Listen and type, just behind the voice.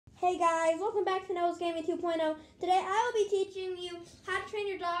Hey guys, welcome back to Noah's Gaming 2.0. Today I will be teaching you how to train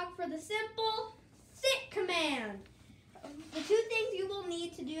your dog for the simple sit command. The two things you will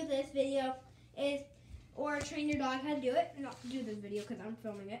need to do this video is, or train your dog how to do it, not to do this video because I'm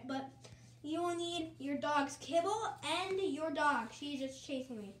filming it, but you will need your dog's kibble and your dog. She's just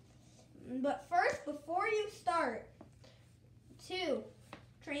chasing me. But first, before you start to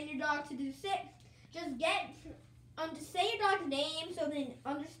train your dog to do sit, just get to say your dog's name so they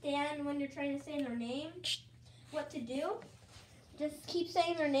understand when you're trying to say their name what to do. Just keep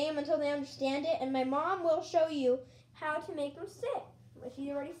saying their name until they understand it, and my mom will show you how to make them sit, which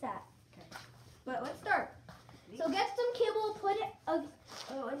she already sat. Okay. But let's start. So get some kibble, put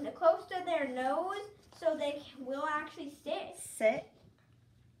it close to their nose so they will actually sit. Sit.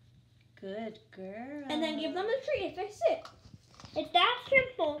 Good girl. And then give them a treat if they sit. It's that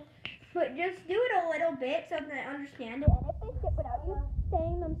simple. But just do it a little bit so they understand it. And if they sit without you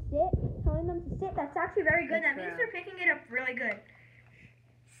saying them sit, telling them to sit, that's actually very good. That means they're picking it up really good.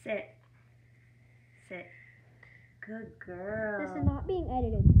 Sit. Sit. Good girl. This is not being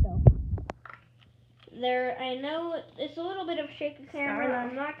edited, so. I know it's a little bit of shaky camera. Starla.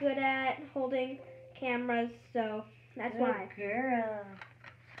 I'm not good at holding cameras, so that's why. Good girl.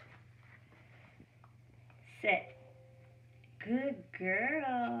 Sit. Good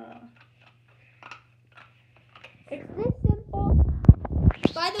girl. It's this simple.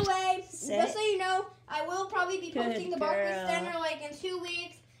 By the way, Sit. just so you know, I will probably be posting Good the Barclays girl. Center like in 2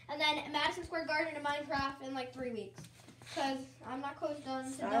 weeks, and then Madison Square Garden and Minecraft in like 3 weeks. Because I'm not close done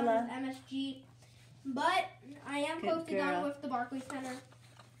with MSG, but I am Good close to done girl. with the Barclays Center.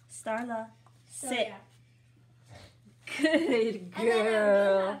 Starla. So, Sit. yeah. Good And then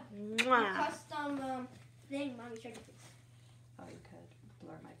girl. a Mwah. custom thing. Mommy, show your face. Oh, you could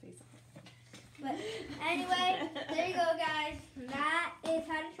blur my face. But anyway, there you go, guys. That is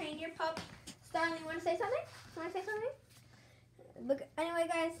how to train your pup. Starling, you want to say something? Look, anyway,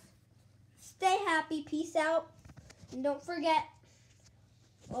 guys, stay happy. Peace out. And don't forget,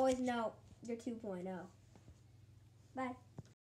 always know you're 2.0. Bye.